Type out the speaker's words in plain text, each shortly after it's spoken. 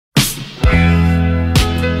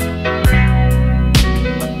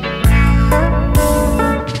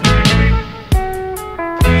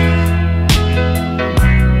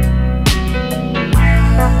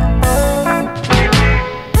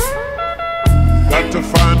Got to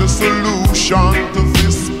find a solution to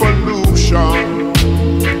this pollution.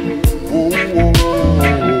 Oh, oh,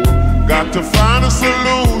 oh. Got to find a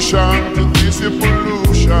solution to this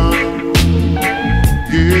pollution.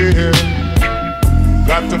 Yeah.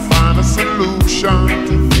 Got to find a solution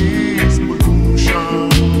to this pollution.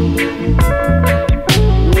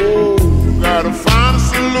 Oh, gotta find a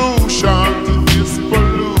solution to this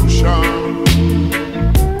pollution.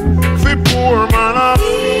 The poor man I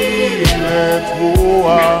feel it,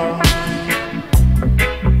 oh,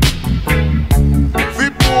 the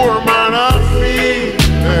poor man I feel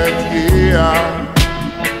it, yeah.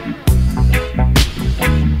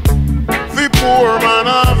 The poor man I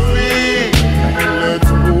feel it,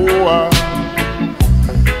 oh,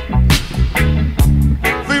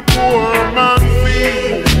 the poor man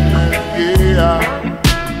feel it, yeah.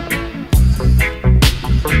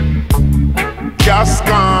 Gas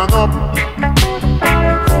gone up,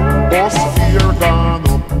 bus fare gone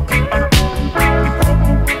up,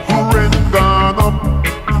 rent gone up,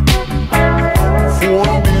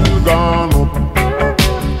 phone bill gone up,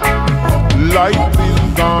 light bill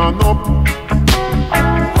gone up,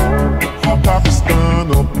 tax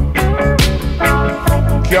gone up,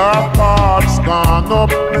 car parts gone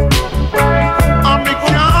up, and we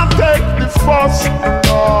can't take the fuss,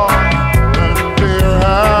 no. And there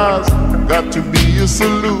has got to be a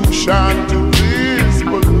solution to this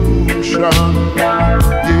pollution.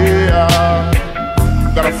 Yeah,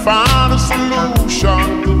 gotta find a solution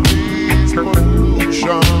to this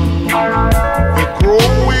pollution. The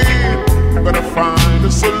growing, gotta find a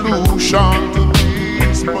solution to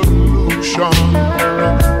this pollution.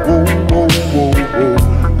 Oh, oh, oh, oh.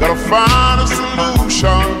 Gotta find a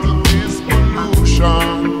solution to this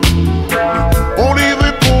pollution. Only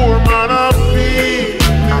the poor man I feel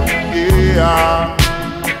it, yeah.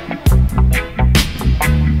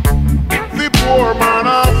 The poor man I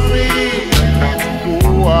feel it,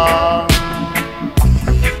 oh,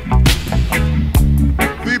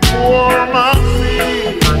 the poor man feel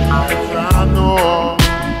it, I know.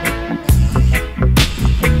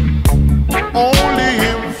 Only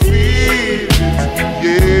him feel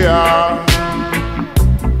it, yeah.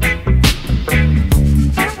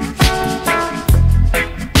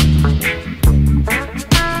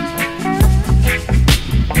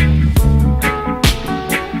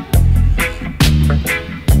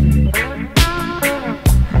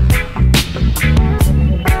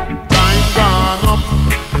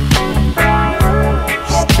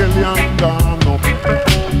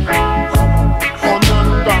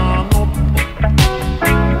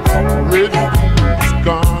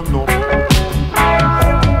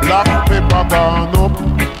 Gone up,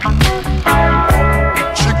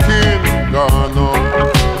 chicken gone up,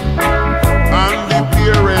 and the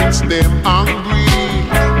parents them angry,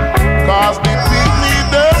 cause the picnic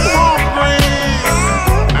them hungry,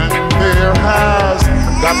 and there has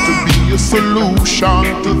got to be a solution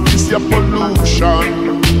to this your pollution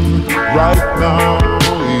right now.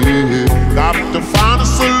 Yeah. Got to find a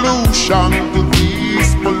solution to this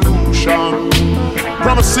pollution.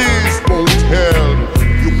 Promises won't help.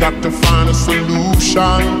 You got to find a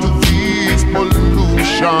solution to